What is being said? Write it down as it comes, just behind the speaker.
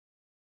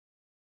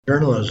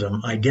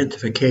Journalism,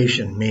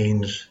 identification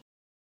means,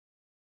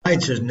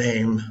 besides his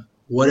name,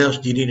 what else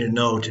do you need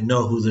to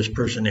know who this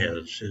person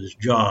is, his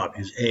job,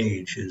 his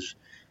age, his,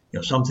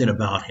 something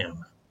about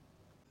him.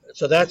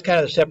 So that's kind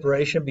of the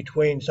separation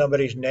between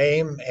somebody's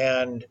name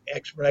and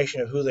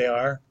explanation of who they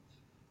are.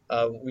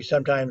 We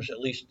sometimes, at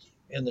least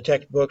in the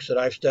textbooks that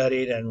I've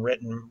studied and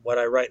written, what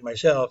I write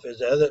myself, is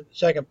the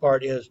second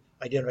part is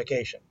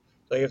identification.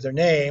 So if their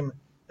name,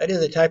 that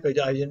is a type of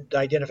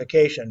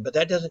identification, but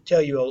that doesn't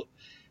tell you,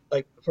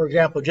 like, for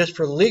example, just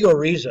for legal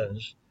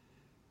reasons,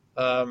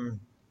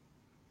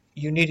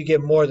 you need to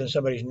give more than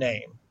somebody's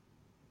name.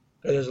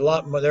 There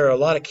are a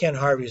lot of Ken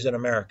Harveys in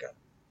America.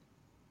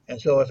 And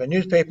so if a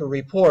newspaper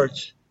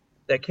reports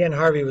that Ken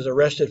Harvey was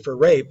arrested for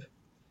rape,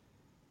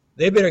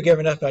 they better give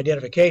enough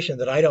identification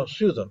that I don't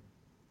sue them,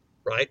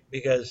 right?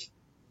 Because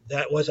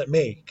that wasn't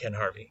me, Ken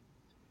Harvey.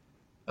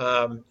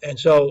 And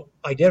so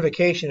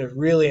identification is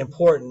really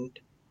important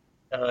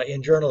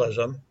in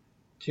journalism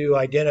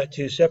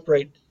to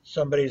separate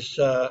somebody's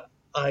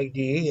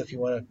ID, if you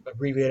want to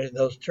abbreviate it in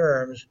those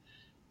terms,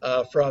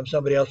 from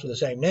somebody else with the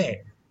same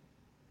name.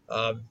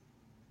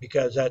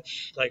 Because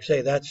that's, like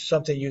say, that's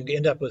something you can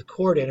end up with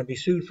court in and be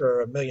sued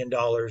for $1 million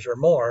or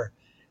more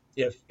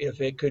if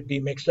it could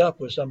be mixed up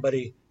with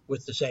somebody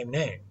with the same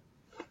name.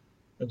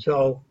 And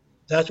so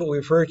that's what we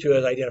refer to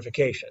as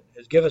identification,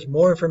 is give us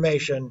more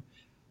information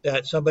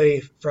that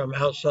somebody from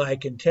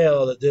outside can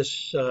tell that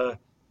this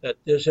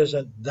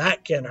isn't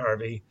that Ken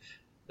Harvey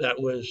that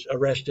was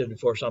arrested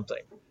for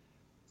something.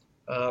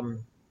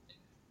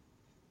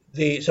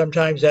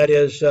 Sometimes that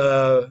is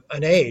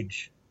an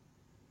age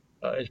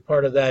is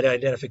part of that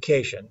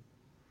identification.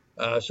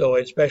 So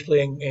especially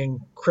in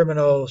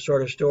criminal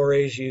sort of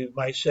stories, you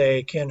might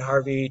say Ken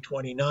Harvey,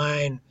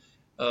 29,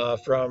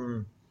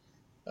 from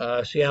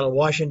Seattle,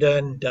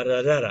 Washington,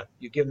 da-da-da-da.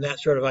 You give them that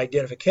sort of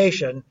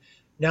identification.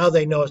 Now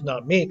they know it's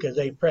not me because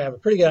they have a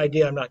pretty good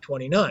idea I'm not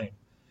 29.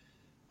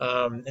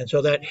 And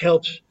so that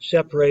helps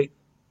separate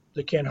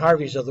the Ken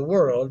Harveys of the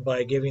world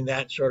by giving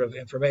that sort of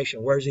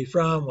information. Where's he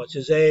from? What's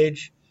his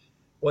age?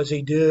 What does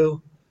he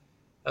do?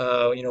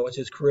 What's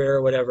his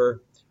career,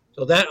 whatever.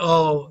 So that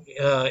all,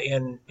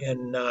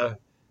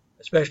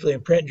 especially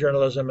in print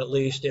journalism at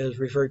least, is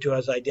referred to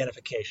as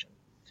identification.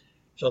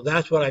 So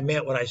that's what I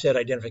meant when I said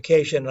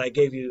identification, and I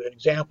gave you an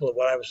example of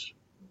what I was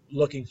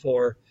looking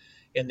for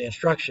in the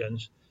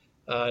instructions.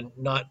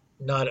 Not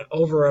an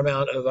over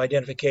amount of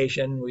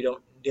identification. We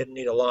didn't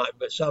need a lot,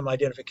 but some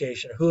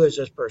identification. Who is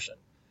this person?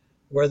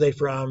 Where are they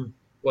from?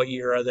 What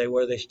year are they?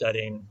 Where are they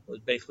studying? Was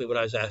basically what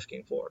I was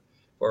asking for.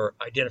 For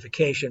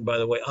identification, by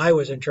the way, I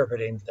was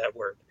interpreting that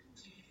word.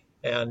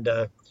 And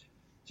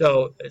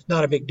so it's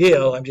not a big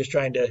deal. I'm just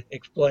trying to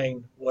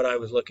explain what I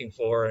was looking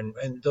for and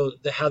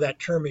how that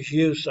term is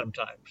used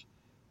sometimes.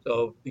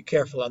 So be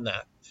careful on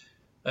that.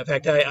 In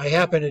fact, I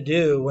happened to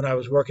do, when I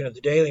was working at the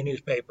daily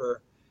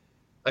newspaper,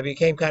 I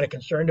became kind of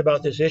concerned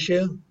about this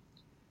issue.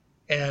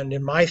 And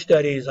in my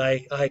studies,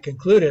 I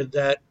concluded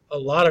that a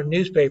lot of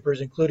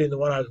newspapers, including the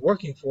one I was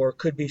working for,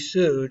 could be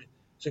sued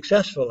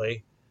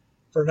successfully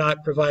for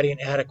not providing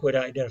adequate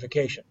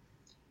identification.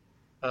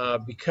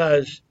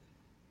 Because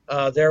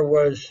there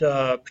was,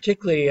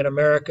 particularly in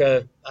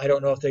America, I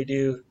don't know if they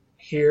do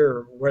here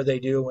or where they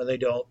do when they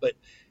don't, but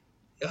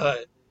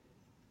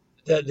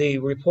that the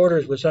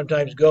reporters would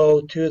sometimes go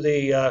to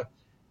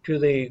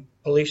the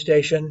police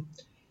station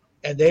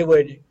and they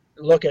would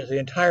look at the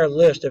entire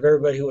list of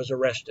everybody who was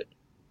arrested.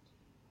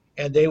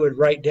 And they would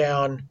write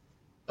down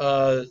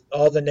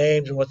all the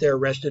names and what they're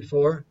arrested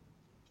for.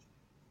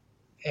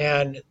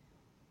 And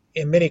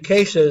in many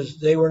cases,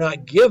 they were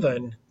not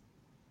given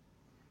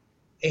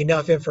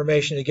enough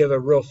information to give a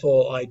real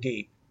full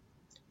ID.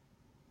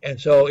 And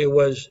so it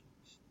was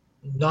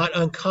not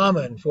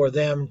uncommon for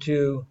them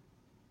to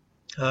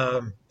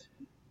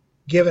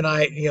give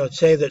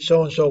say that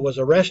so-and-so was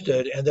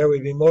arrested, and there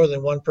would be more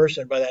than one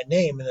person by that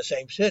name in the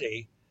same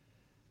city.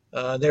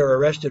 They were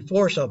arrested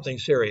for something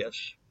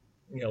serious,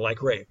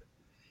 like rape.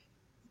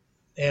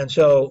 And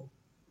so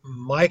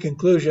my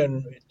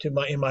conclusion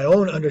in my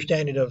own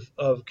understanding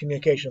of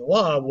communication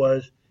law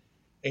was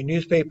a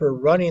newspaper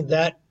running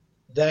that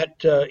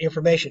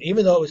information,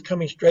 even though it was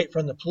coming straight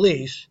from the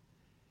police,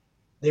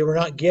 they were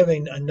not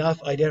giving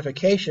enough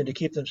identification to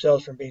keep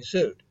themselves from being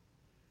sued.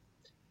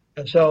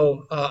 And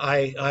so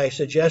I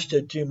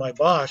suggested to my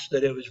boss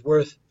that it was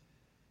worth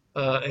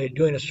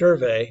doing a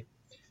survey.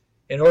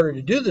 In order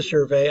to do the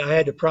survey, I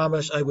had to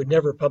promise I would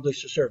never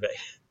publish the survey.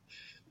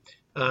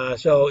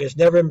 So it's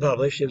never been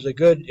published. It was a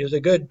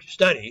good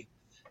study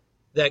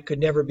that could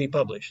never be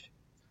published,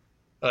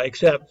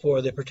 except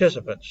for the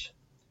participants.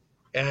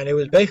 And it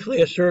was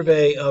basically a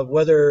survey of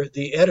whether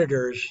the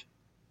editors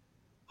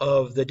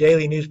of the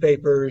daily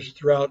newspapers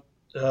throughout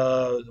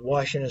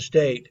Washington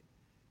State,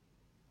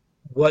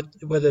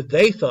 whether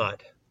they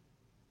thought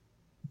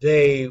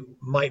they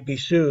might be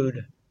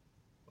sued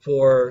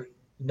for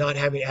not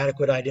having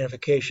adequate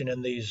identification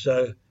in these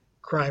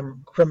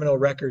criminal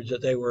records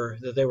that they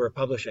were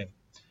publishing.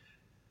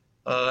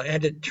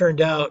 And it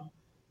turned out,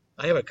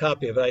 I have a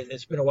copy of it.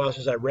 It's been a while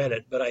since I read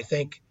it, but I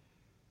think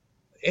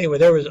anyway,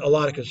 there was a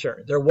lot of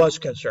concern. There was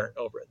concern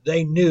over it.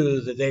 They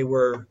knew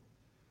that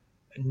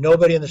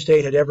nobody in the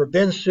state had ever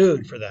been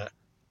sued for that.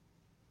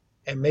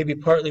 And maybe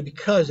partly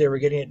because they were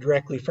getting it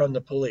directly from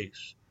the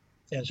police.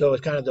 And so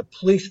it's kind of the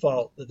police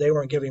fault that they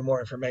weren't giving more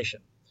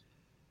information.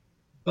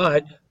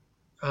 But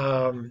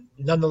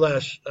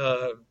nonetheless,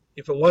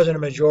 if it wasn't a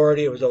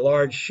majority, it was a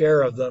large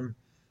share of them.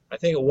 I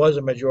think it was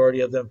a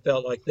majority of them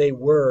felt like they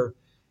were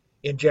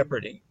in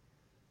jeopardy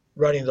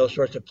running those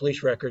sorts of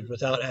police records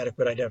without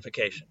adequate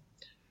identification.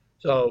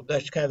 So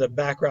that's kind of the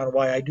background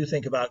why I do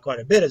think about it quite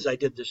a bit as I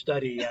did the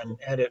study, and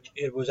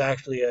it was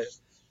actually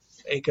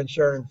a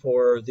concern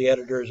for the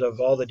editors of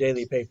all the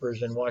daily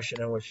papers in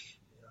Washington, which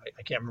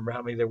I can't remember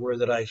how many there were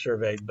that I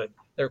surveyed, but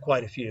there are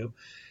quite a few.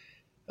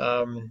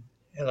 And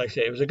like I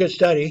say, it was a good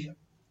study.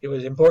 It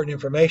was important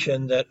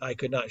information that I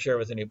could not share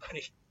with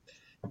anybody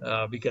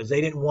because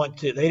they didn't want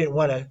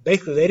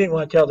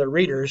to tell their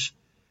readers,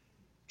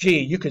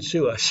 gee, you could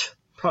sue us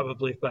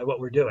probably by what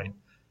we're doing.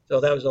 So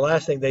that was the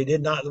last thing. They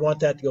did not want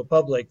that to go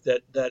public,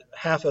 that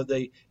half of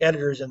the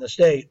editors in the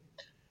state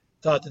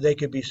thought that they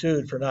could be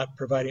sued for not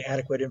providing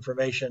adequate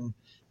information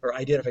or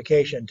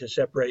identification to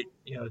separate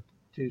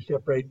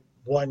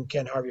one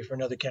Ken Harvey from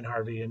another Ken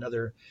Harvey,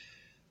 another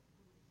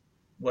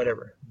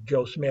whatever,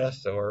 Joe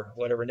Smith, or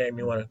whatever name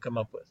you want to come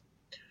up with.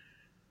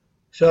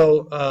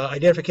 So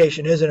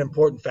identification is an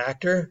important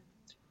factor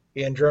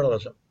in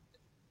journalism.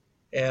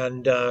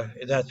 And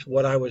that's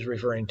what I was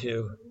referring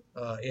to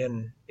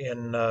in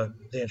the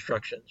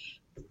instructions.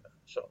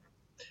 So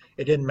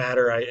it didn't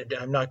matter.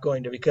 I'm not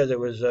going to, because there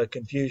was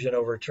confusion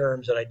over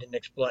terms that I didn't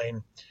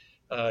explain.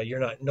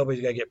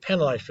 Nobody's going to get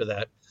penalized for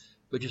that,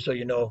 but just so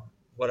you know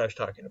what I was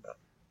talking about.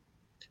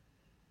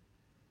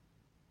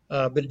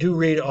 But do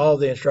read all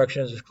the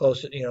instructions as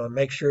close, and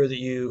make sure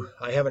that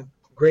I haven't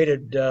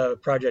graded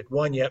project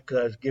 1 yet because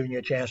I was giving you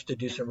a chance to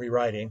do some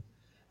rewriting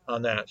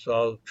on that. So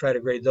I'll try to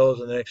grade those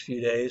in the next few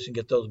days and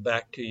get those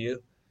back to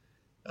you.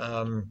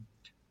 So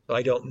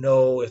I don't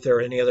know if there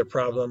are any other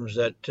problems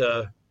that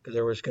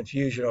there was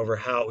confusion over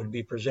how it would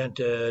be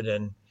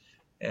presented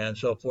and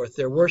so forth.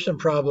 There were some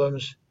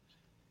problems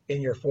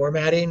in your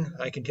formatting.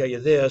 I can tell you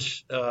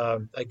this.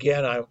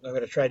 Again, I'm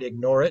going to try to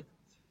ignore it.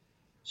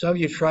 Some of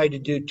you tried to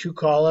do 2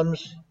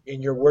 columns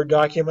in your Word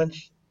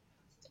documents,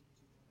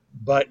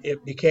 but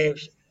it became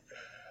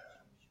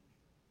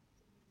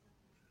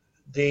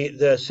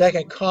the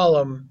second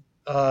column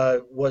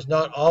was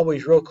not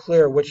always real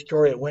clear which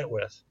story it went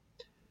with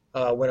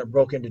when it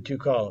broke into 2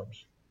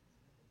 columns.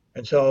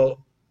 And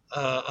so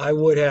I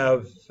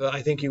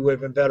think you would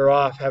have been better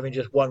off having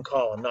just 1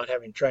 column, not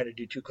trying to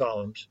do 2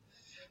 columns.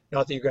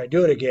 Not that you're going to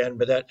do it again,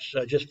 but that's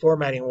just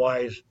formatting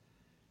wise.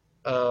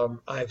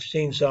 I've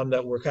seen some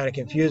that were kind of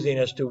confusing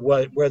as to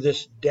where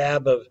this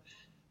dab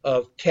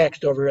of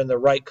text over in the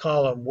right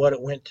column, what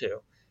it went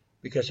to,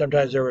 because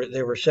sometimes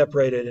they were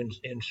separated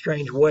in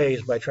strange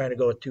ways by trying to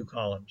go with 2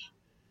 columns.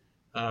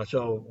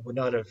 So would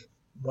not have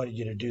wanted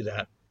you to do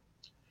that.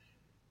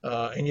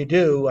 And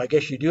I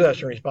guess you do have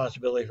some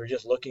responsibility for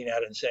just looking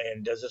at it and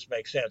saying, does this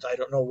make sense? I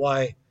don't know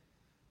why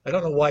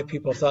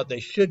people thought they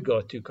should go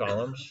with 2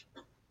 columns.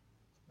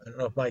 I don't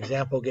know if my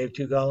example gave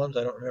 2 columns.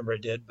 I don't remember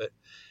it did, but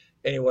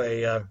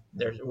anyway,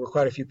 there were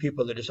quite a few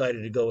people that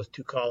decided to go with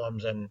 2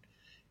 columns, and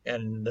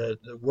the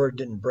Word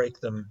didn't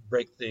break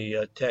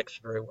the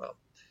text very well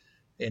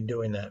in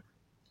doing that.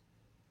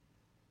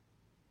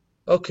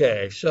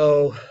 Okay,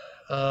 so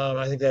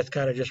I think that's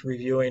kind of just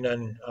reviewing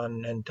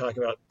and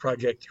talking about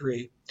Project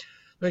 3.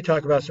 Let me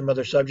talk about some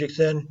other subjects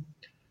then.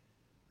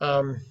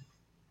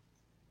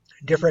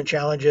 Different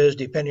challenges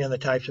depending on the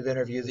types of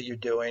interview that you're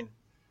doing.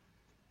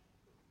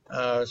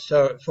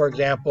 So, for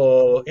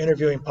example,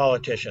 interviewing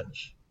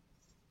politicians.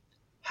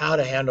 How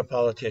to handle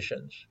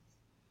politicians.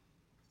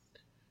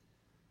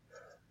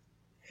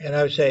 And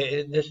I would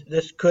say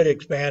this could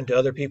expand to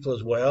other people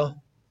as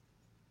well.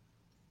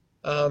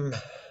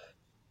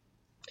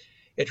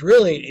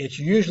 It's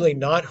usually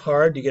not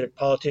hard to get a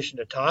politician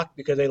to talk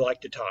because they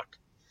like to talk.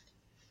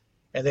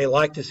 And they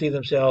like to see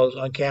themselves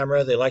on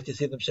camera. They like to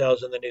see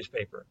themselves in the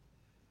newspaper.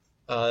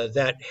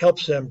 That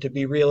helps them to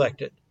be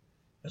reelected.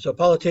 And so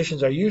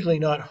politicians are usually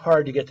not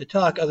hard to get to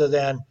talk, other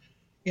than,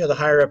 the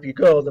higher up you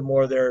go, the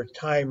more their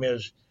time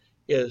is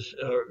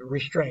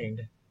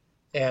restrained.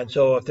 And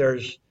so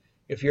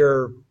if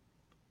you're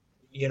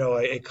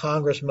a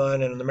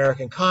congressman in an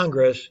American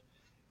Congress,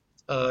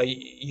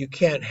 you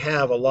can't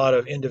have a lot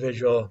of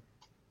individual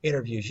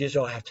interviews. You just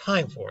don't have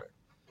time for it.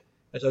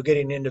 And so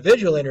getting an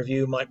individual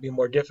interview might be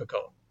more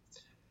difficult.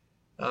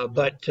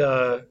 But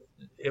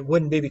it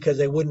wouldn't be because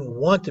they wouldn't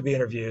want to be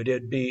interviewed.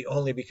 It'd be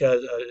only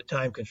because of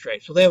time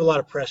constraints. So they have a lot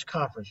of press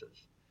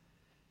conferences.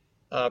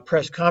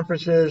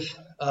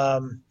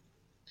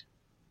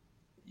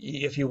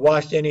 If you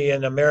watched any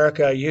in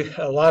America,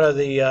 a lot of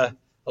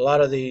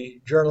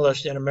the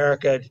journalists in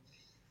America,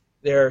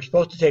 they're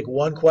supposed to take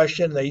 1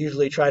 question. They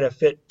usually try to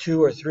fit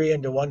 2 or 3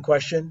 into 1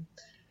 question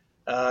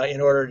in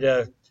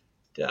order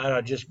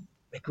to just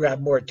grab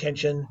more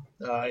attention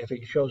if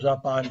it shows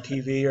up on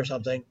TV or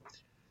something.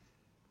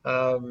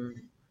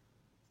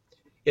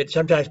 It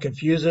sometimes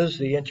confuses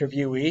the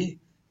interviewee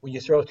when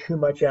you throw too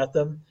much at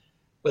them,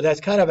 but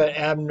that's kind of an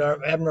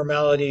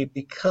abnormality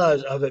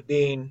because of it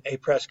being a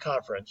press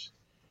conference.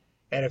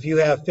 And if you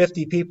have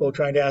 50 people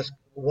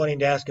wanting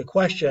to ask a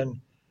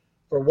question,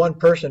 for one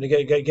person to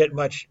get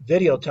much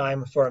video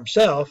time for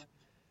himself,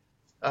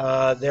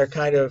 they're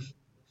kind of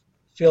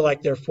feel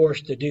like they're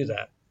forced to do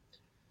that.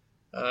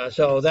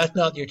 So that's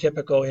not your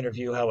typical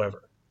interview,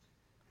 however.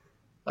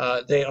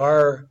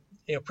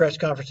 Press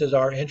conferences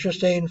are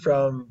interesting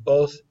from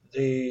both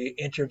the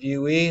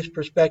interviewee's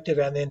perspective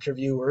and the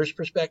interviewer's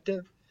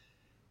perspective.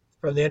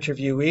 From the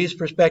interviewee's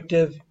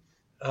perspective,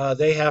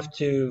 they have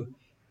to,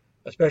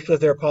 especially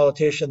if they're a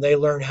politician, they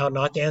learn how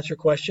not to answer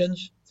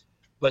questions,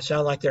 but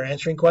sound like they're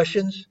answering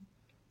questions.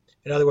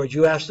 In other words,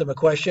 you ask them a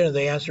question and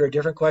they answer a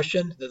different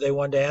question that they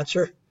wanted to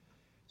answer.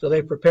 So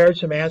they prepared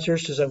some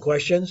answers to some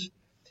questions,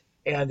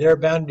 and they're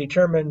bound and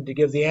determined to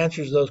give the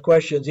answers to those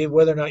questions, even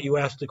whether or not you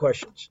ask the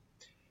questions.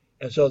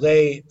 And so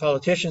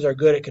politicians are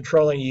good at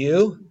controlling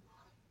you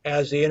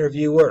as the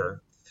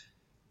interviewer.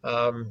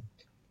 So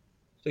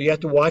you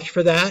have to watch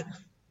for that.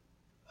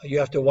 You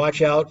have to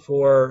watch out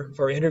for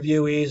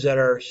interviewees that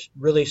are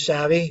really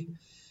savvy,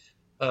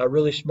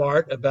 really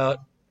smart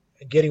about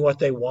getting what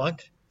they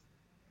want.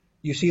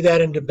 You see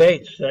that in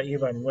debates,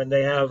 even when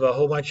they have a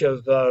whole bunch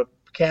of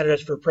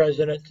candidates for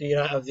president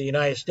of the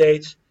United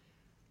States.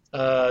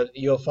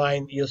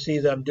 You'll see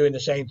them doing the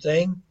same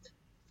thing.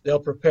 They'll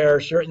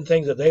prepare certain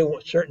things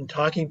certain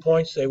talking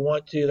points they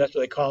want to. That's what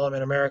they call them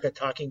in America,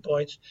 talking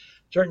points.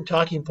 Certain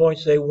talking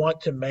points they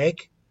want to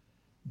make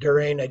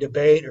during a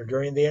debate or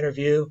during the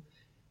interview,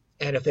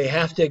 and if they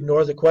have to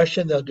ignore the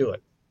question, they'll do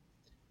it.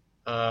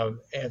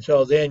 And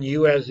so then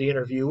you, as the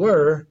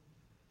interviewer,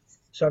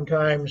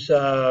 sometimes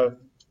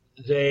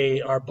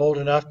they are bold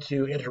enough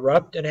to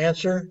interrupt an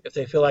answer if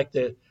they feel like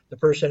the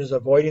person is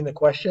avoiding the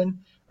question.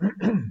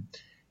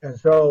 And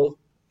so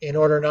in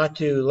order not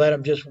to let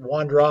them just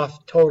wander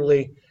off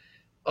totally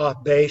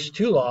off base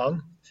too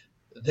long,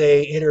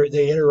 they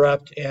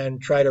interrupt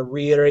and try to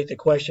reiterate the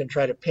question,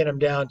 try to pin them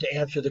down to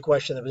answer the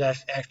question that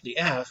was actually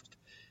asked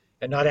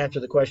and not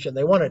answer the question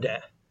they wanted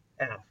to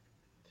ask.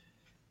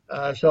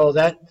 So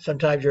that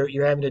sometimes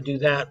you're having to do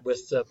that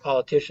with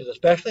politicians,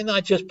 especially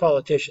not just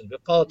politicians,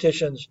 but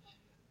politicians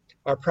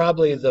are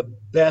probably the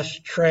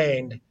best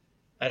trained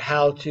at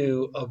how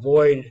to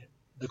avoid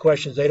the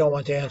questions they don't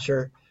want to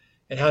answer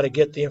and how to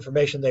get the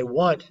information they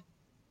want,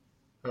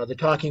 the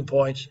talking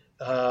points,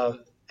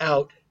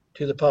 out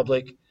to the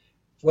public,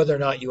 whether or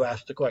not you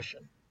ask the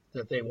question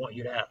that they want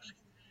you to ask.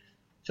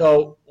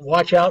 So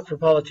watch out for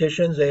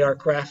politicians. They are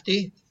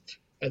crafty,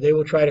 and they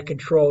will try to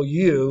control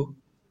you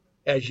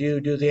as you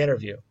do the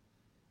interview.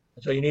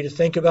 So you need to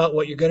think about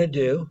what you're going to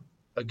do.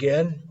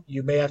 Again,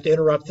 you may have to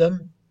interrupt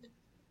them.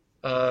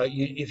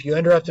 If you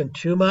interrupt them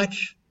too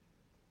much,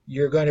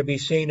 you're going to be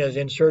seen as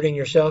inserting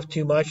yourself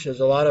too much.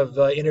 There's a lot of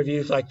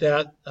interviews like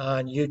that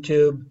on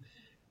YouTube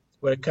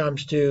when it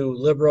comes to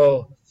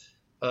liberal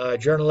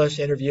journalists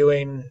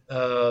interviewing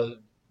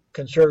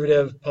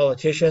conservative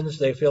politicians.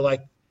 They feel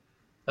like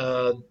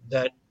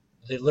that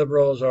the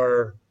liberals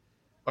are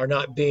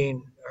not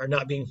being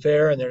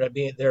fair, and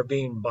they're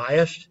being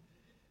biased.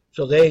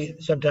 So they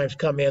sometimes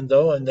come in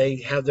though, and they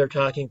have their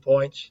talking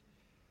points,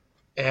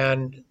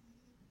 and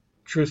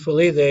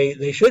truthfully,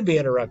 they should be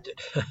interrupted.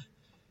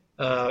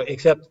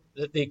 Except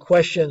that the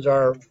questions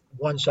are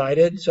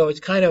one-sided. So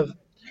it's kind of,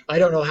 I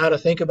don't know how to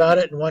think about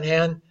it. On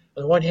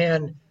the one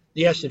hand,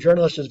 yes, the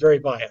journalist is very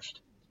biased.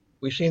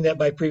 We've seen that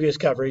by previous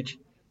coverage.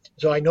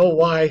 So I know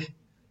why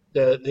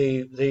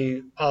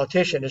the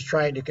politician is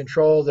trying to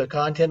control the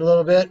content a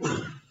little bit.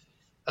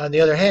 On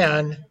the other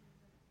hand,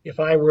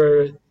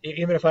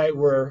 even if I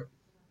were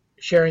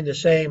sharing the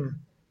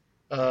same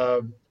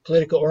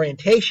political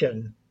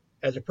orientation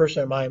as a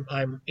person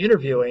I'm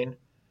interviewing,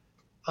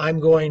 I'm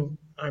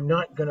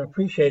not going to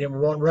appreciate him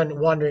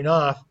wandering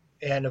off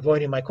and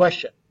avoiding my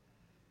question.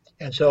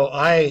 And so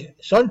I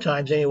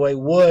sometimes anyway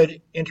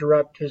would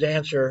interrupt his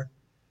answer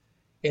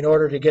in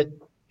order to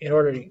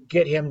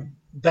get him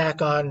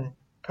back on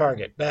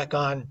target, back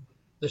on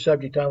the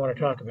subject I want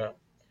to talk about.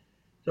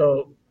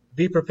 So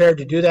be prepared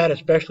to do that,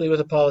 especially with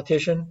a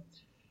politician.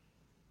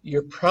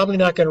 You're probably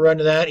not going to run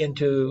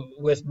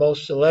with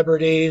most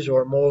celebrities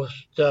or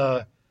most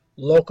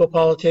local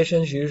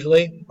politicians.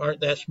 Usually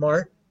aren't that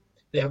smart.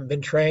 They haven't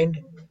been trained.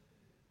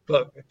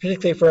 But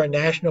particularly for a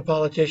national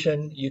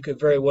politician, you could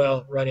very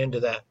well run into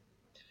that.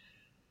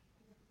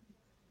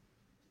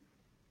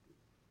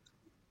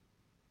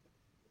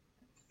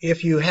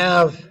 If you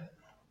have,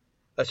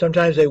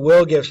 sometimes they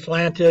will give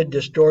slanted,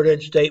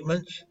 distorted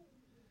statements.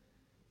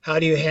 How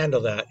do you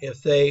handle that?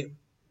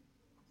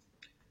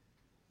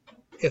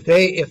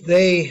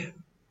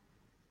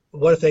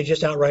 What if they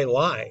just outright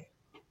lie?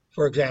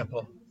 For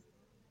example,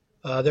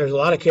 there's a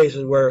lot of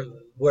cases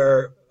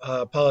where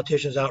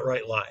politicians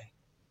outright lie.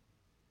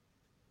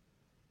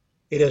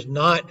 It is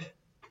not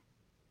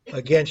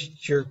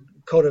against your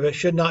code of, it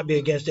should not be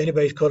against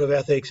anybody's code of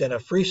ethics in a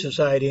free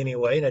society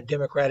anyway, in a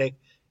democratic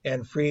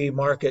and free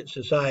market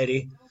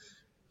society,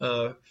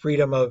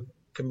 freedom of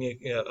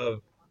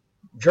of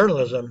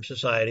journalism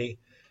society,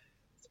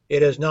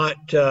 it is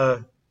not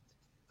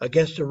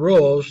against the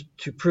rules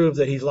to prove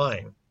that he's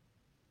lying.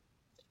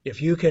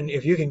 If you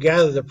can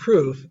gather the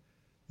proof,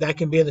 that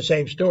can be in the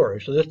same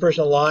story. So this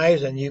person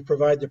lies, and you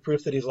provide the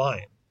proof that he's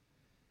lying.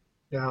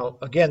 Now,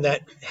 again,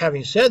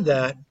 having said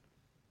that,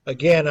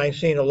 again, I've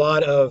seen a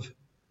lot of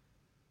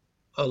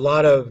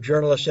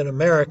journalists in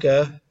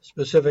America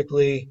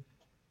specifically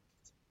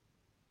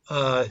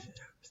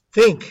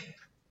think,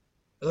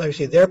 let me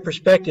see, their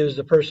perspective is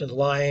the person's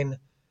lying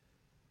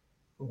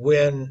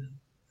when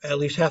at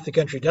least half the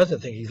country doesn't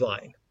think he's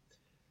lying.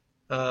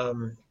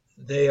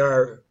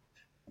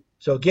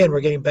 So again, we're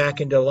getting back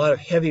into a lot of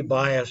heavy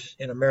bias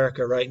in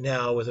America right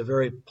now with a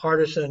very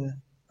partisan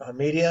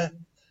media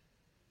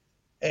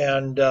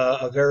and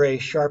a very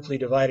sharply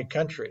divided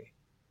country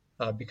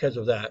because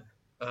of that.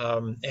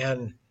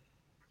 And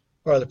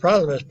part of the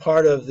problem is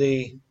part of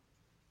the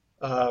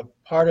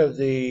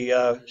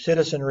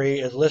citizenry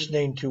is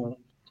listening to,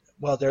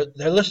 well, they're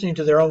listening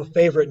to their own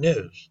favorite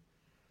news.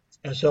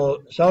 And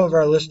so some of them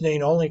are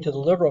listening only to the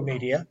liberal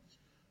media,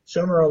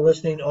 some are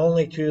listening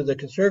only to the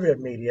conservative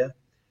media,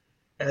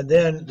 and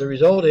then the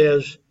result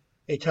is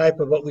a type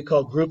of what we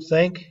call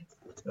groupthink.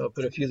 I'll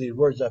put a few of these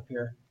words up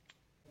here.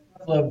 A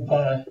couple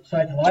of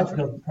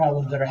psychological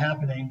problems that are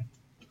happening.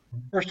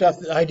 First off,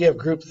 the idea of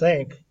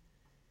groupthink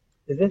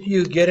is if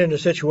you get in a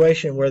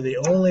situation where the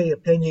only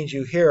opinions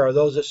you hear are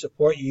those that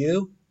support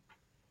you,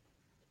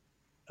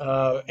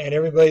 and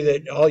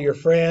everybody all your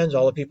friends,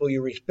 all the people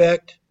you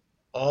respect,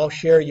 all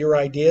share your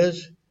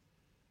ideas,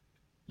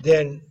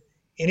 then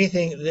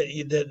anything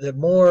the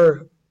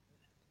more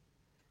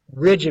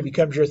rigid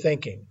becomes your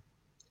thinking,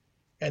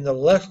 and the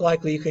less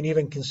likely you can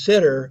even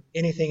consider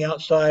anything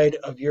outside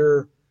of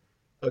your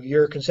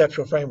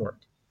conceptual framework.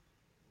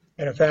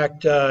 And in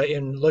fact,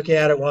 in looking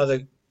at it, one of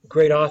the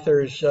great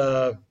authors,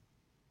 I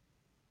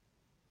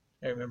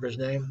remember his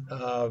name.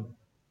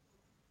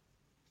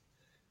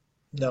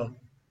 No,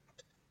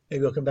 maybe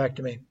it'll come back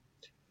to me.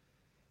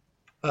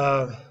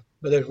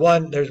 But there's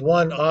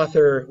one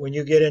author, when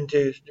you get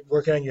into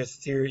working on your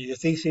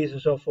theses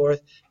and so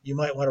forth, you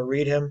might want to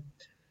read him.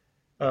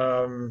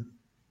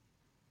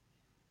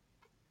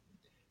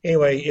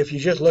 Anyway, if you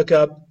just look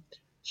up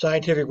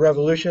scientific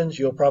revolutions,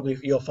 you'll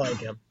find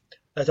him.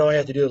 That's all I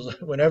have to do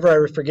is whenever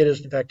I forget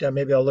his, in fact,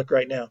 maybe I'll look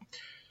right now.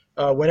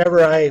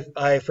 Whenever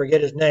I forget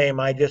his name,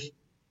 I just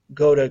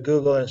go to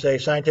Google and say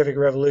scientific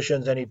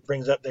revolutions, and they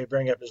bring up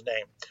his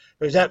name.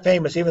 He's that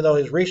famous, even though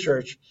his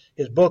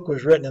book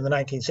was written in the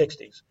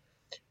 1960s.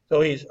 So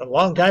he's a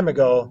long time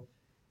ago,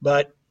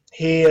 but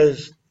he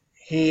is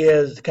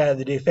kind of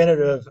the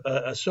definitive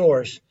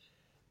source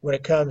when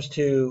it comes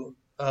to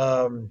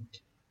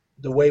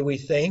the way we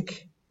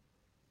think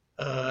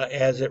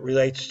as it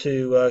relates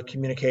to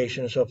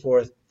communication and so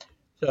forth.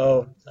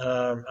 So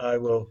I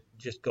will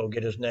just go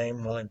get his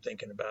name while I'm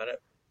thinking about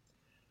it,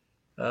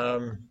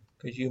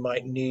 because you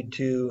might need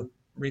to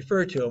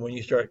refer to him when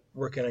you start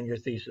working on your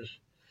thesis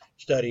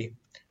study.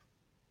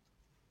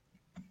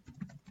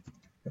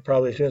 And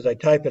probably as soon as I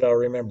type it, I'll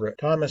remember it.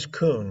 Thomas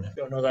Kuhn. I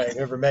don't know that I've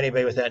ever met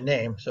anybody with that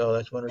name, so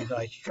that's one reason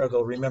I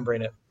struggle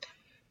remembering it.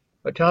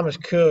 But Thomas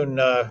Kuhn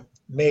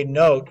made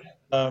note.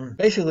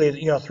 Basically,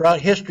 throughout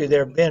history,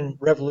 there have been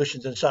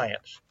revolutions in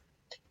science,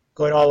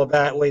 going all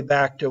the way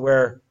back to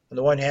where, on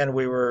the one hand,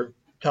 we were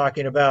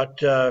talking about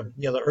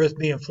the Earth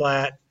being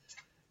flat,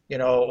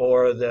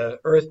 or the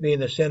Earth being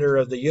the center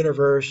of the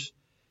universe,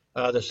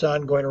 the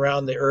sun going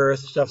around the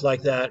Earth, stuff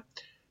like that.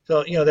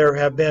 So there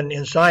have been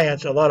in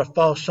science a lot of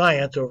false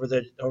science over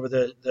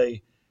the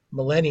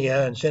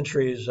millennia and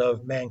centuries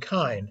of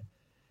mankind.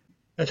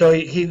 And so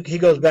he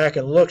goes back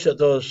and looks at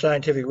those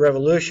scientific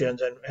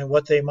revolutions and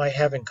what they might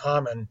have in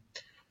common.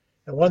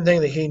 And one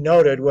thing that he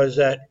noted was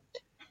that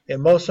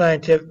in most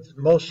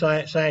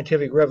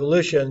scientific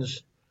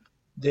revolutions,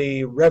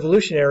 the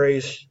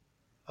revolutionaries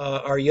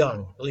are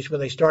young. At least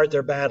when they start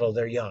their battle,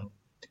 they're young.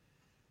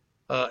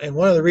 And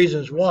one of the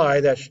reasons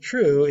why that's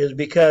true is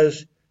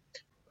because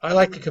I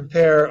like to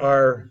compare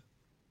our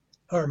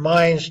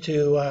minds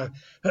to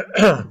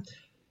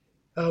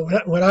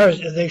when I was,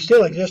 they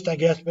still exist, I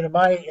guess, but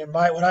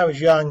when I was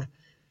young,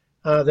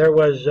 there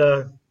was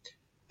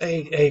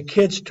a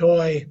kid's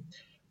toy,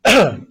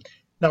 not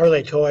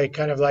really a toy,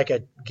 kind of like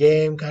a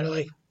game, kind of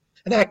like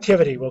an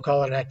activity, we'll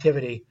call it an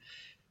activity,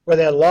 where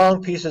they had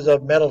long pieces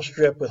of metal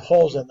strip with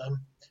holes in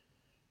them,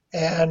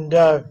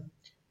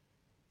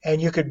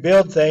 and you could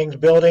build things,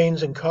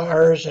 buildings and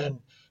cars and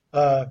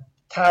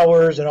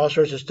towers and all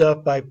sorts of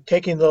stuff by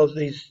taking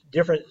these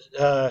different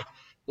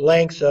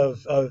lengths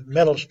of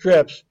metal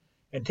strips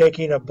and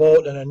taking a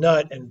bolt and a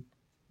nut and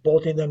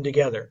bolting them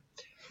together.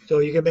 So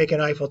you can make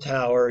an Eiffel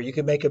Tower, you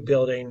can make a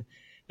building.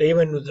 They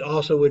even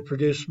also would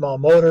produce small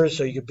motors,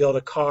 so you could build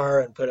a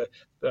car and put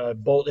a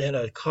bolt in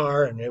a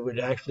car and it would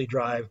actually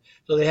drive.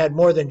 So they had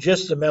more than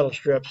just the metal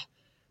strips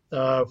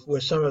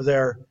with some of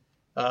their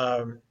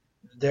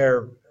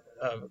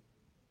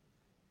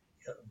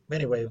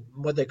anyway,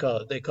 what they call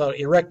it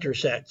erector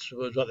sets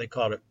was what they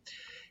called it.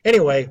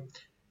 Anyway,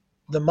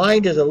 the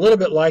mind is a little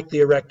bit like the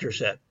erector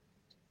set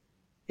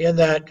in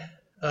that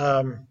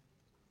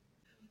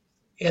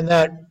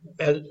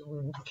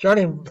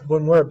starting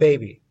when we're a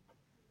baby,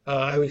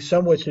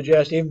 some would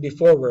suggest even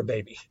before we're a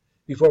baby,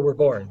 before we're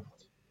born,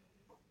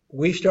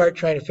 we start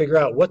trying to figure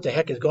out what the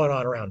heck is going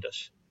on around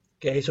us.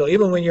 Okay, so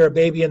even when you're a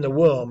baby in the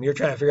womb, you're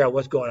trying to figure out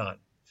what's going on.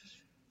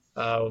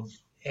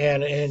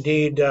 And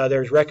indeed,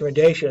 there's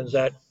recommendations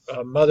that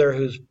a mother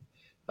who's,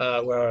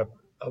 a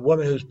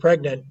woman who's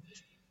pregnant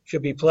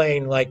should be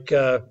playing like,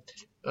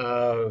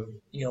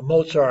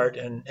 Mozart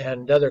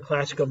and other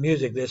classical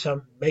music. This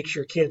makes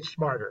your kids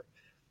smarter.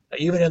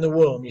 Even in the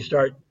womb, you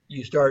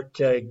start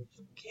to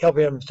help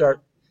him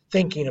start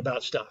thinking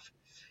about stuff.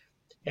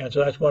 And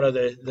so that's one of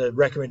the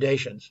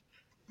recommendations.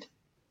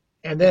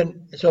 And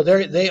then, so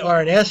they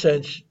are in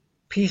essence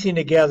piecing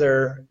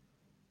together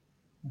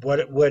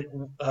what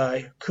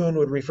Kuhn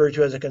would refer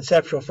to as a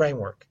conceptual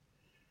framework.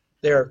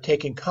 They're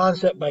taking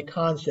concept by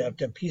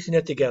concept and piecing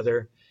it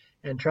together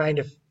and trying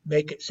to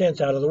make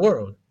sense out of the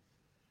world.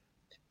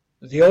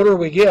 The older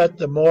we get,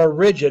 the more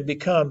rigid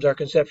becomes our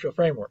conceptual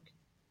framework.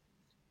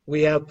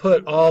 We have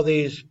put all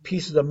these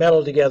pieces of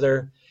metal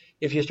together.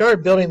 If you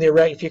start building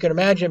if you can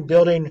imagine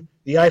building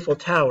the Eiffel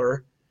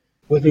Tower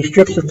with these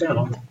strips of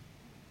metal.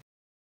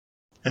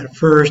 At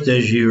first,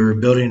 as you're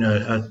building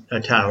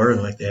a tower,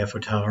 like the Eiffel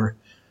Tower,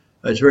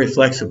 it's very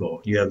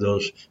flexible. You have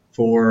those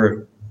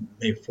four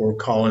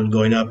columns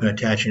going up and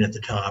attaching at the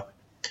top.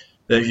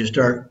 But as you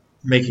start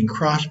making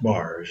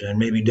crossbars and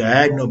maybe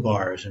diagonal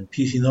bars and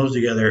piecing those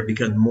together, it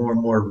becomes more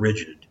and more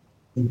rigid.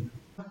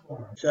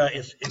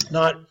 It's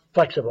not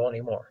flexible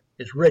anymore.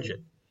 It's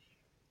rigid.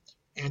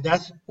 And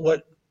that's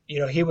what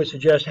he would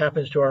suggest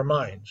happens to our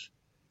minds.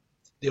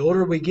 The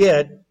older we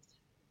get,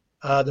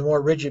 the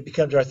more rigid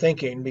becomes our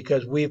thinking,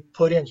 because we've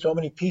put in so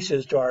many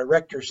pieces to our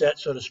erector set,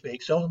 so to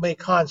speak, so many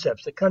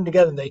concepts that come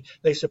together and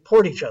they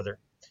support each other.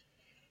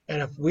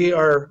 And if we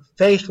are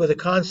faced with a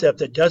concept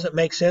that doesn't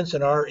make sense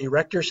in our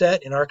erector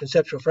set, in our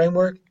conceptual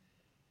framework,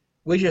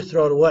 we just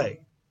throw it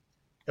away,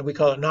 and we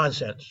call it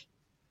nonsense.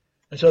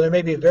 And so there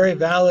may be very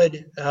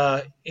valid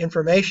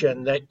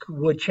information that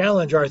would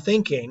challenge our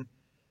thinking,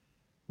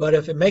 but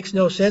if it makes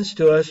no sense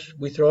to us,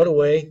 we throw it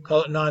away,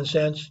 call it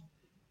nonsense,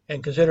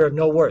 and consider it of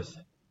no worth.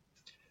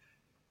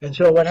 And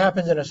so what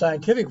happens in a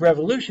scientific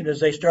revolution is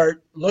they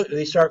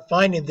start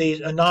finding these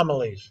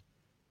anomalies,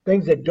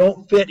 things that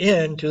don't fit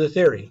into the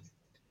theory,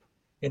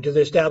 into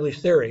the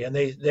established theory. And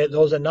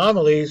those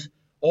anomalies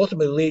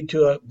ultimately lead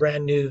to a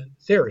brand new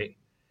theory,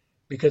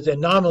 because the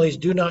anomalies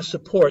do not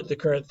support the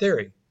current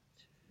theory.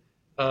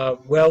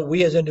 Well,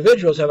 we as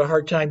individuals have a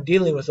hard time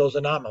dealing with those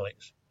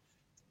anomalies.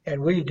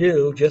 And we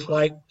do, just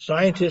like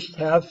scientists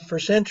have for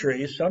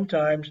centuries,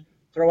 sometimes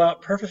throw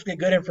out perfectly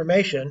good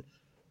information,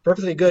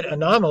 perfectly good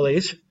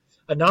anomalies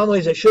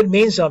that should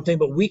mean something,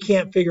 but we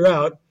can't figure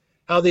out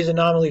how these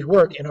anomalies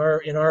work in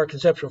our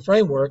conceptual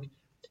framework.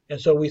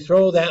 And so we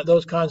throw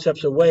those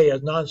concepts away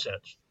as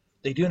nonsense.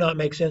 They do not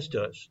make sense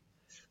to us.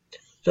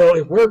 So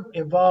if we're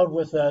involved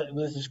with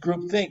this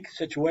groupthink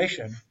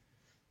situation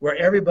where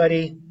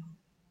everybody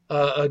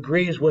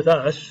agrees with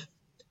us,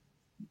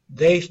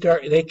 they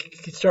start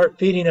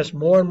feeding us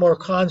more and more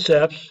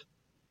concepts,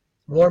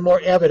 more and more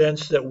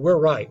evidence that we're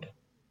right.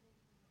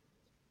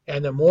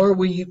 And the more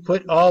we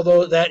put all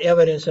that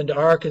evidence into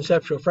our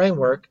conceptual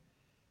framework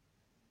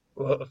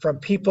from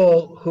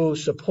people who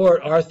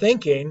support our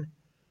thinking,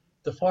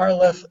 it's far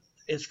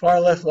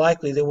less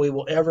likely that we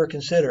will ever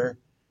consider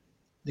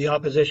the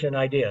opposition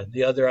idea,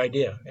 the other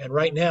idea. And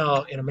right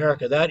now in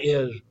America, that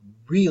is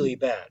really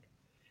bad.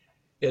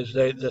 Is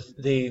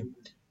the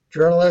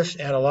journalists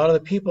and a lot of the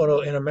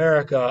people in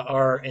America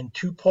are in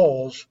two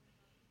poles,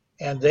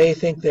 and they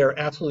think they're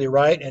absolutely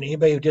right, and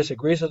anybody who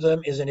disagrees with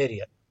them is an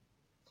idiot,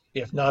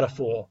 if not a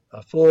fool.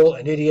 A fool,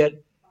 an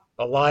idiot,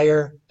 a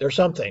liar, they're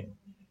something.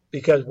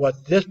 Because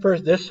what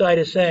this side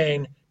is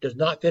saying does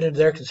not fit into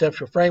their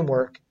conceptual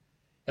framework,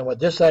 and what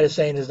this side is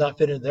saying does not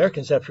fit into their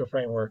conceptual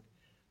framework.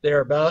 They're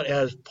about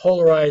as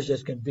polarized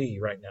as can be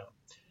right now,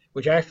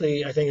 which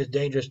actually I think is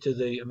dangerous to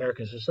the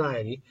American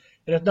society.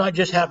 And it's not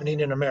just happening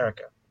in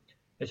America.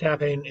 It's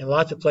happening in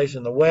lots of places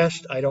in the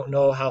West. I don't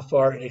know how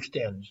far it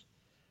extends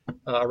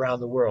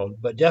around the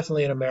world, but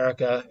definitely in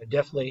America,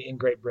 definitely in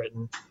Great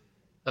Britain,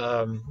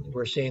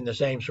 we're seeing the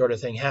same sort of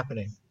thing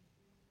happening.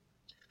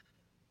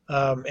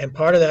 And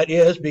part of that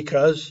is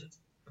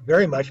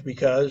very much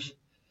because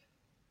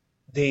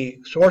the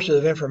sources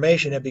of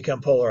information have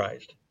become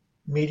polarized,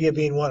 media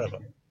being one of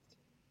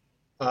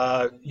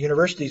them,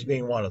 universities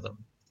being one of them.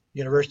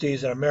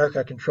 Universities in America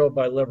are controlled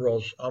by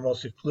liberals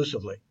almost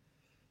exclusively,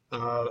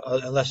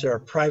 unless they're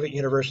a private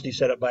university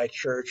set up by a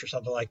church or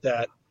something like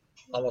that.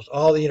 Almost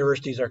all the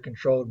universities are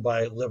controlled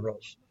by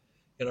liberals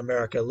in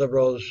America.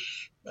 Liberals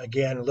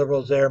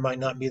there might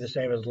not be the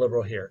same as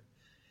liberal here.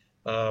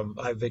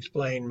 I've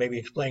maybe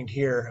explained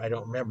here, I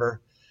don't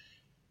remember.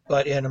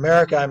 But in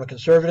America, I'm a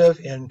conservative.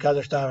 In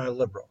Kazakhstan, I'm a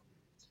liberal.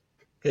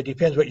 It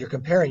depends what you're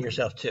comparing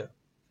yourself to.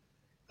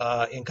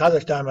 In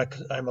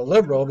Kazakhstan, I'm a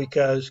liberal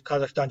because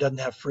Kazakhstan doesn't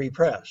have free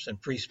press and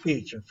free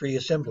speech and free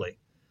assembly.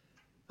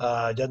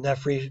 doesn't have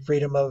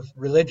freedom of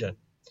religion.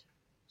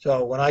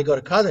 So when I go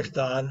to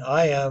Kazakhstan,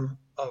 I am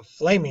a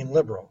flaming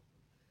liberal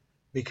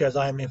because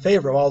I'm in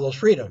favor of all those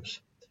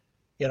freedoms.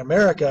 In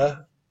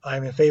America,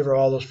 I'm in favor of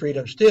all those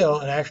freedoms still,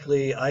 and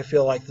actually I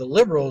feel like the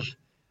liberals,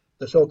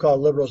 the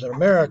so-called liberals in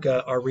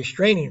America, are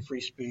restraining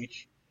free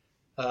speech.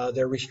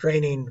 They're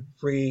restraining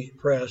free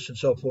press and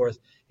so forth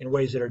in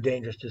ways that are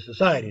dangerous to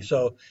society.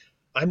 So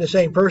I'm the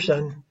same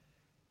person,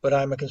 but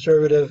I'm a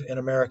conservative in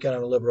America and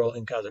I'm a liberal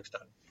in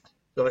Kazakhstan.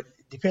 So it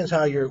depends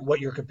what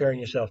you're comparing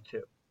yourself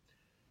to.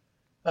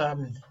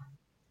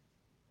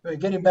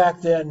 Getting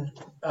back then,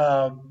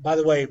 by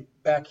the way,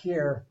 back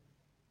here,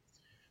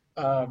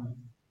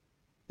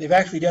 they've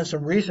actually done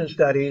some recent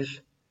studies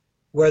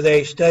where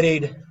they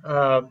studied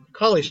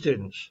college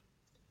students,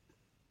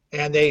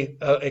 and they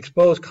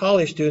exposed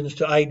college students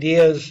to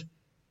ideas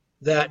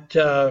that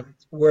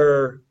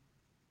were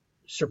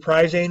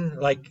surprising,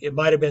 like it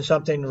might have been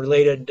something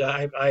related,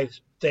 I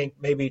think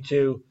maybe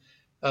to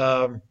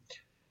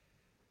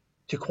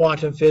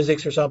quantum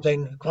physics or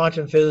something.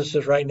 Quantum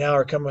physicists right now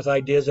are coming with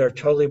ideas that are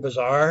totally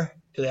bizarre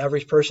to the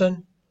average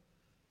person,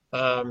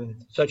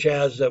 such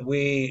as that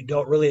we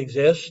don't really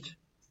exist,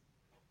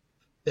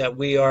 that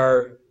we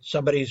are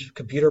somebody's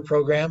computer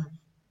program,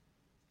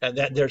 and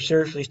that they're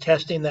seriously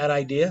testing that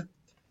idea,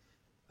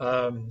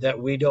 that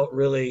we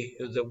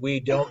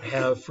don't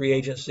have free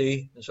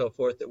agency and so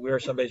forth, that we are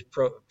somebody's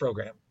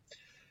program.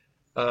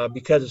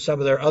 Because of some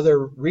of their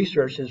other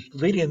research is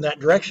leading in that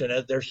direction.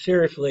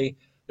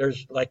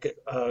 There's like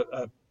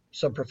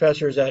some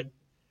professors at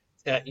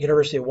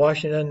University of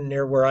Washington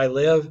near where I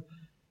live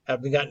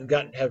have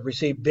have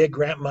received big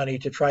grant money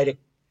to try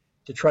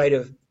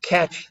to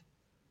catch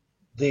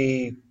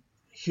the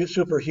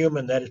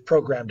superhuman that has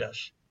programmed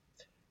us,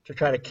 to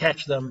try to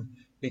catch them,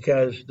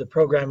 because the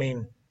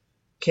programming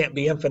can't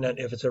be infinite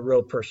if it's a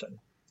real person.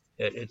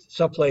 It's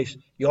someplace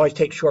you always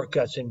take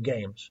shortcuts in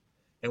games,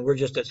 and we're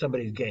just at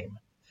somebody's game.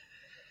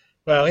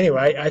 Well,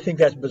 anyway, I think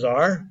that's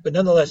bizarre, but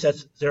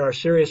nonetheless, there are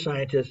serious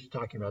scientists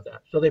talking about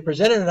that. So they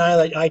presented an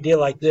idea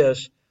like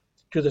this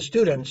to the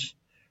students,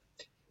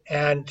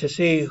 and to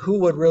see who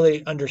would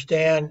really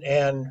understand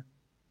and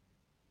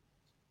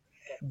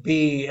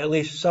be at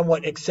least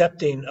somewhat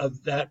accepting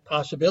of that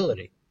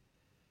possibility.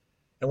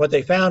 And what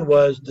they found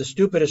was the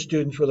stupidest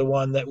students were the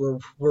ones that were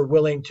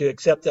willing to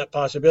accept that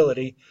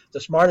possibility.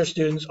 The smartest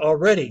students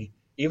already,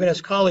 even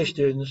as college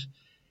students,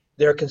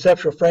 their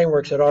conceptual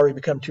frameworks had already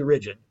become too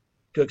rigid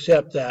to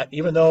accept that,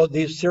 even though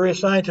these serious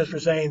scientists were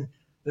saying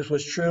this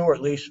was true, or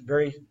at least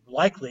very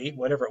likely,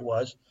 whatever it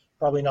was,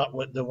 probably not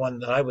what the one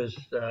that I was,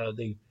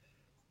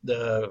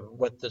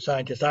 what the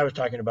scientists I was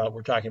talking about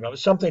were talking about. It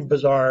was something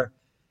bizarre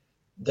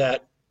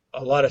that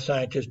a lot of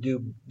scientists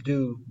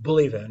do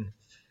believe in,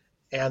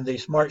 and the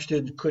smart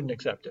students couldn't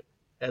accept it,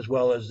 as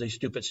well as the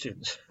stupid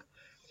students.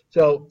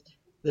 So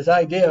this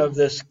idea of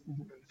this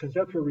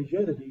conceptual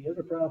rigidity is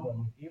a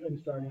problem, even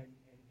starting in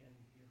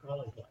your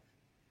college life.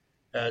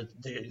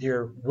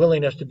 Your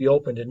willingness to be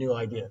open to new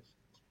ideas.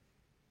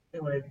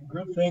 Anyway,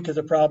 groupthink is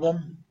a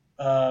problem,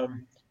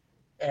 and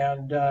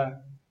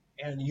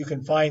you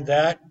can find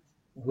that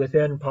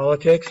within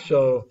politics.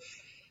 So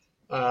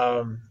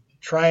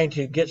trying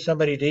to get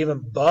somebody to even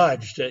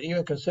budge, to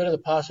even consider the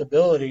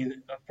possibility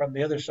from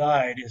the other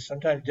side, is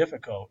sometimes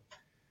difficult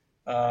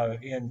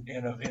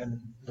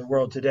in the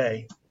world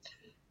today.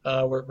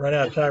 We're running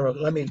out of time.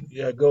 Let me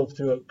go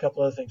through a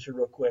couple other things here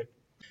real quick.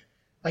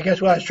 I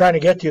guess what I was trying to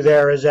get to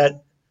there is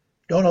that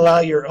don't allow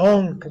your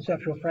own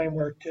conceptual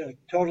framework to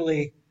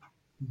totally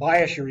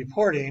bias your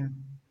reporting.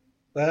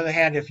 But on the other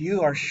hand, if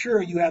you are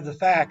sure you have the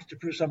facts to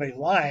prove somebody's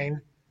lying,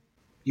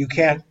 you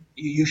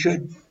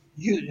should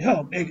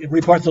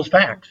report those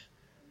facts.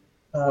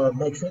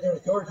 Make sure they're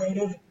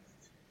authoritative.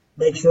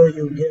 Make sure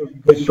you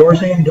give good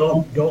sourcing.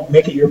 Don't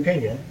make it your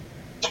opinion,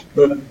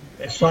 but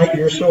cite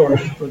your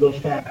source for those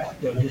facts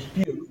that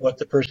dispute what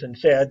the person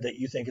said that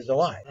you think is a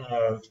lie.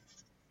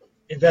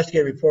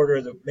 Investigative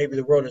reporter that maybe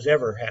the world has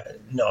ever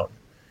known.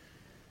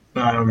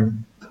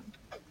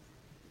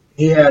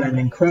 He had an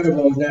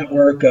incredible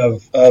network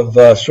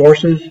of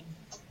sources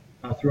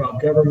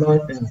throughout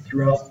government and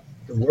throughout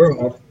the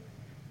world,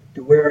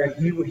 to where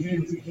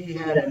he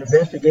had an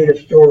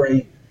investigative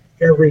story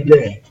every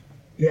day.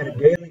 He had a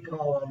daily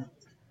column.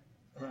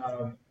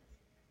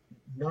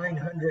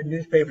 900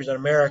 newspapers in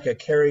America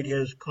carried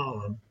his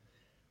column,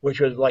 which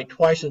was like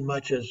twice as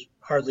much as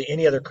hardly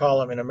any other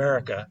column in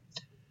America,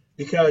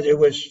 because it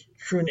was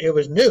true. It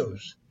was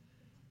news.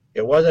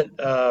 It wasn't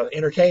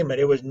entertainment.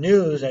 It was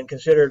news, and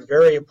considered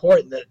very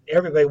important that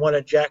everybody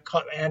wanted Jack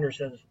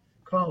Anderson's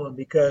column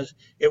because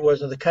it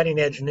was the cutting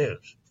edge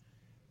news.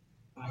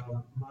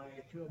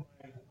 Two of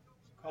my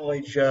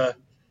college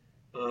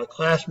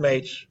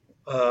classmates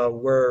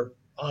were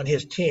on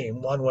his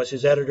team. One was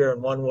his editor,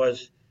 and one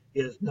was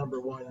his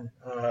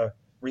 #1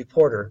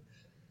 reporter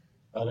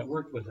that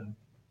worked with him.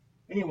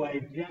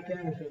 Anyway, Jack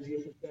Anderson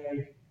used to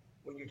say,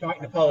 when you're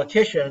talking to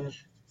politicians,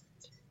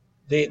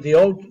 the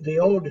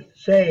old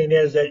saying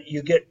is that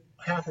you get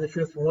half of the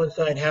truth from one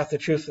side, half the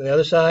truth from the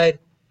other side.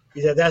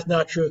 He said that's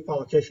not true with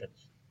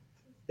politicians.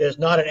 is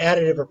not an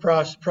additive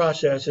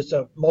process, it's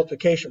a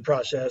multiplication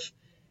process.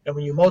 And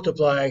when you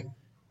multiply,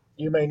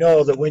 you may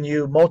know that when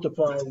you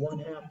multiply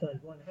 1/2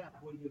 times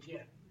 1/2, what do you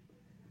get?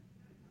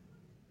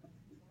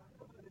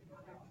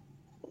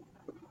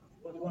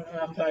 What's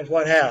 1/2 times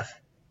 1/2?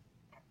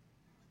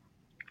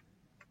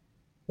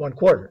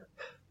 1/4.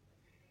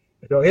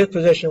 So his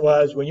position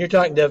was, when you're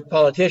talking to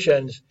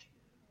politicians,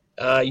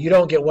 you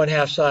don't get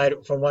 1/2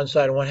 side from one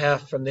side and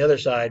 1/2 from the other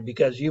side,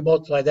 because you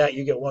multiply that,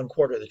 you get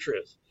 1/4 of the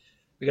truth,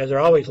 because they're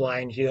always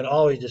lying to you and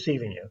always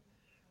deceiving you.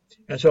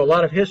 And so a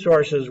lot of his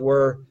sources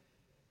were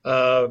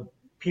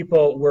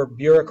people were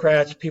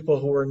bureaucrats, people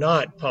who were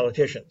not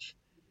politicians.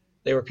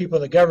 They were people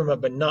in the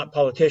government, but not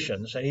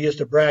politicians. And he used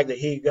to brag that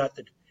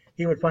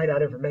he would find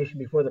out information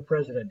before the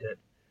president did.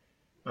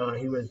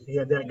 He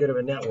had that good of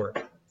a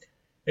network.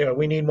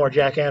 We need more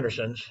Jack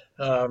Andersons.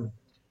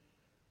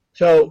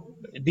 So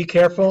be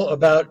careful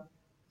about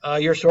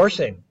your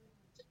sourcing.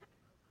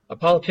 A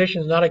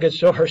politician is not a good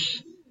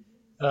source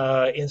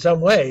in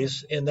some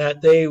ways, in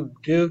that they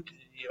do,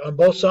 on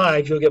both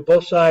sides, you'll get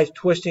both sides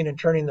twisting and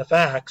turning the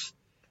facts,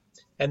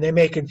 and they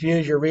may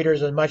confuse your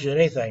readers as much as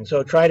anything.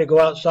 So try to go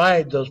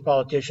outside those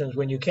politicians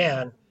when you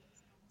can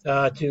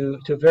to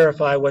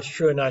verify what's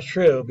true and not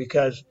true,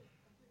 because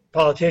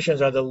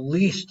politicians are the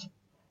least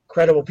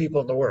credible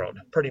people in the world,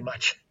 pretty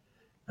much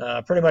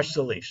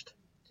the least.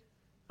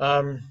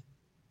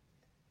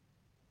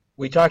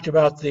 We talked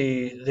about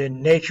the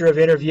nature of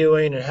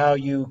interviewing and how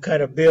you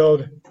kind of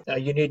build.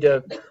 You need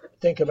to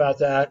think about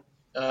that.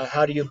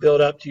 How do you build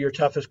up to your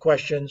toughest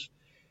questions?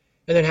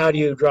 And then how do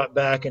you drop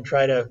back and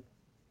try to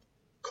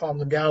calm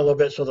them down a little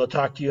bit so they'll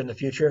talk to you in the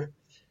future?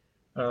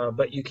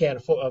 But you can't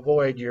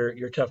avoid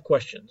your tough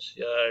questions.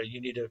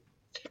 You need to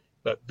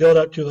build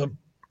up to them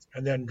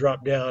and then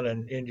drop down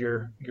and end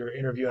your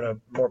interview on a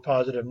more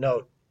positive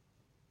note.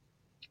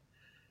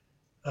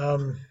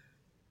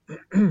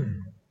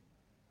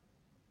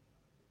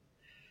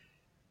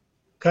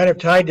 Kind of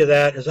tied to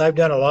that is I've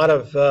gotten a lot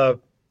of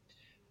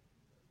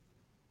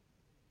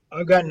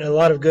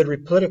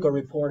good political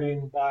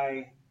reporting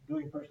by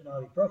doing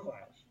personality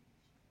profiles.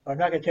 I'm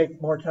not going to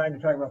take more time to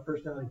talk about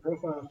personality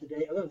profiles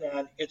today, other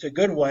than it's a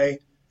good way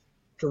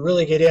to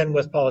really get in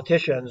with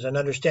politicians and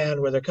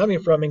understand where they're coming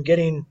from, and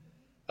getting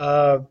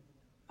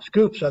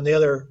scoops on the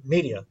other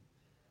media.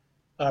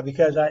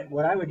 Because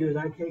what I would do is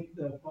I'd take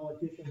the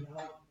politicians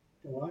out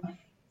to lunch,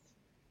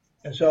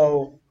 and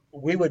so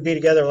we would be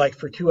together like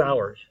for 2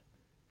 hours,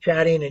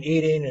 chatting and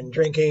eating and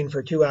drinking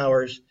for 2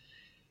 hours,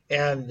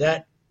 and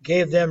that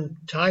gave them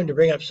time to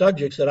bring up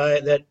subjects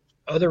that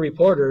other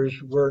reporters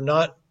were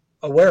not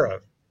aware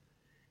of.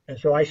 And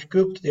so I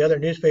scooped the other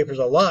newspapers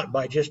a lot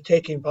by just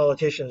taking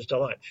politicians to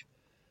lunch.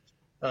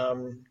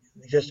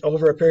 Just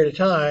over a period of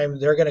time,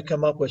 they're going to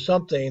come up with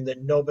something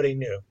that nobody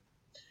knew.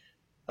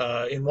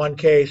 In one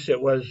case,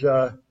 it was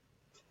a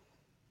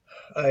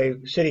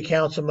city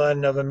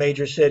councilman of a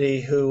major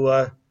city who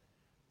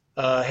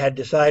had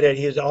decided,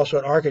 he is also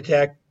an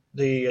architect.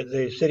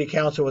 The city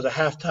council was a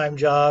half-time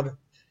job,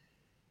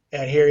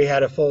 and here he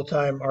had a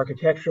full-time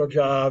architectural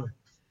job.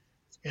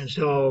 And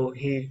so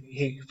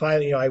he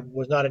finally, I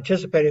was not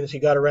anticipating this, he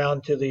got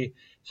around to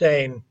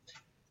saying,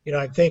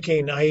 I'm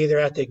thinking I either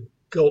have to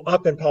go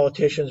up in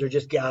politicians or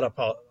just go out of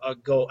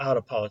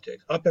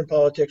politics. Up in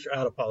politics or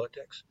out of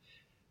politics.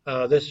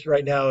 This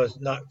right now is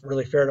not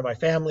really fair to my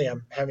family.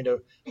 I'm having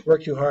to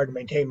work too hard to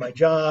maintain my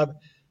job,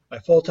 my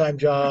full-time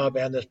job,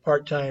 and this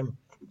part-time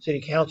city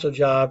council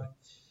job.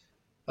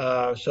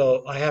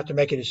 So I have to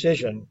make a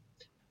decision.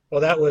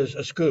 Well, that was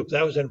a scoop.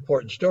 That was an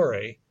important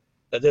story,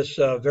 that this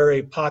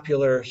very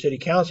popular city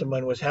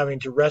councilman was having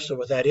to wrestle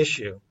with that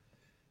issue.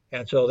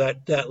 And so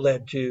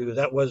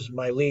that was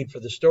my lead for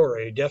the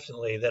story,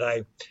 definitely, that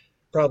I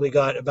probably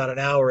got about an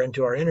hour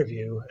into our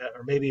interview,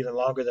 or maybe even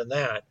longer than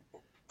that.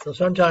 So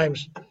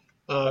sometimes,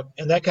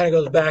 and that kind of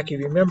goes back, if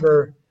you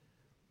remember,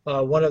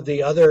 one of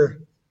the other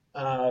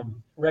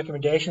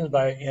recommendations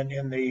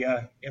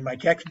in my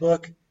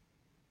textbook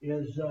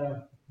is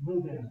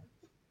move in.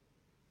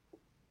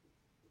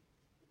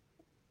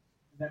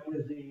 That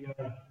was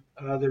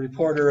the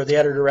reporter, or the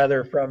editor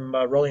rather, from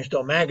Rolling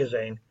Stone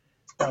magazine.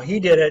 Now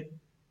he did it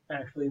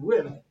actually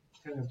with,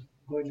 kind of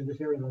going to this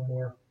area a little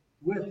more,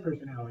 with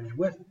personalities,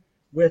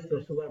 with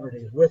the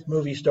celebrities, with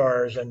movie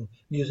stars and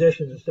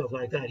musicians and stuff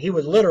like that. He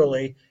would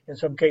literally, in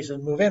some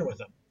cases, move in with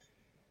them.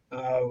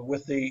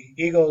 With the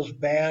Eagles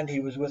band, he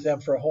was with them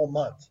for a whole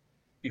month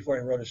before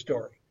he wrote a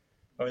story.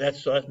 I mean,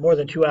 that's more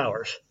than 2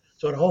 hours.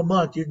 So in a whole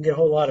month, you can get a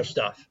whole lot of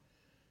stuff.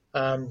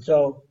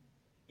 So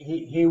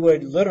he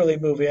would literally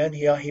move in.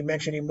 He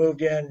mentioned he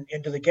moved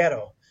into the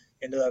ghetto,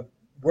 into the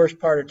worst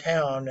part of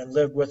town, and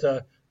lived with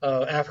a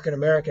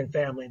African-American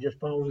family, and just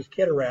followed his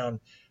kid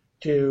around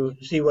to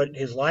see what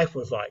his life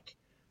was like.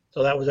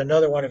 So that was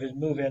another one of his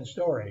move-in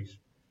stories.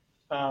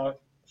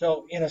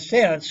 So in a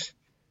sense,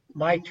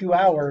 my 2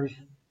 hours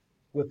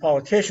with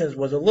politicians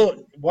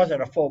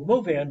wasn't a full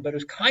move-in, but it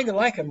was kind of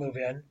like a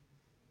move-in,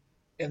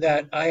 in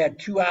that I had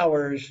 2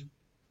 hours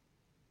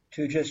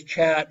to just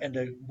chat and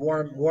to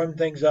warm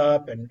things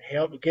up and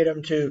help get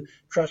them to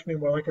trust me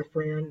more like a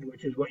friend,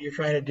 which is what you're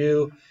trying to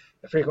do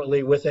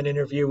frequently with an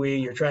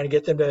interviewee. You're trying to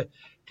get them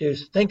to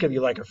think of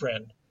you like a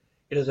friend.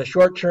 It is a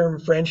short-term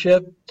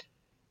friendship.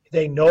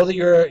 They know that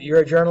you're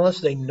a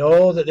journalist. They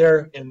know that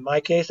they're, in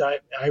my case, I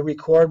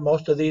record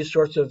most of these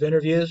sorts of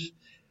interviews.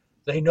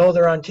 They know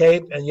they're on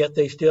tape, and yet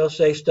they still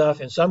say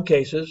stuff. In some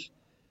cases,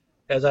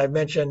 as I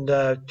mentioned,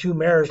 two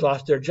mayors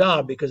lost their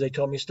job because they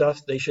told me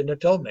stuff they shouldn't have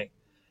told me.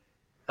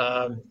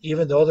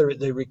 Even though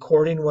the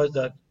recording was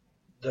the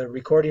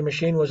recording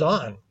machine was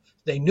on,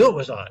 they knew it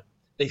was on.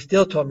 They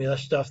still told me that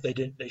stuff they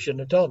shouldn't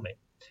have told me.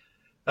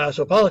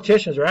 So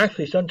politicians are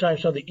actually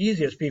sometimes some of the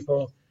easiest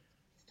people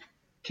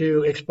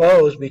to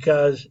expose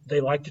because they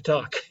like to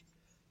talk,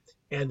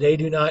 and they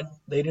do not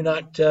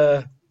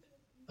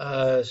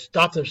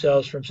stop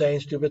themselves from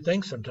saying stupid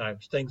things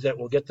sometimes, things that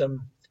will get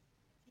them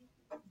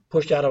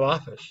pushed out of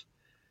office.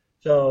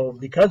 So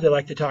because they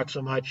like to talk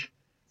so much,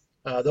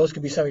 those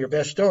can be some of your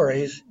best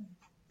stories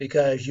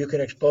because you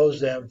can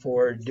expose them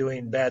for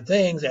doing bad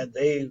things and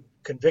they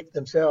convict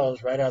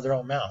themselves right out of their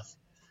own mouth,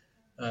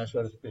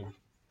 so to speak.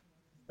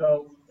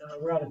 So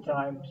we're out of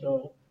time,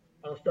 so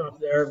I'll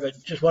stop there.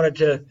 But just wanted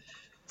to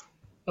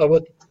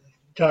we'll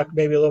talk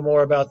maybe a little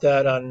more about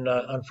that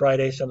on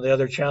Friday. Some of the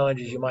other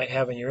challenges you might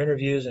have in your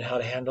interviews and how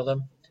to handle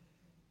them.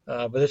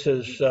 But this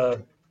is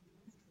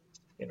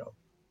you know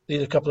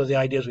these are a couple of the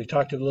ideas we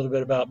talked a little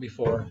bit about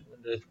before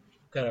to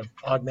kind of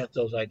augment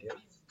those ideas.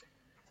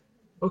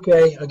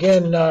 Okay,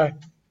 again, I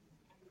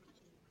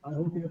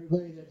hope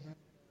everybody that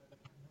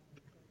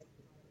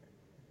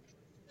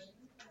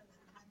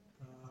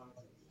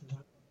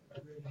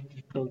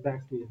goes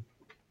back to you.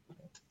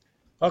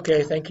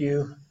 Okay, thank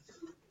you.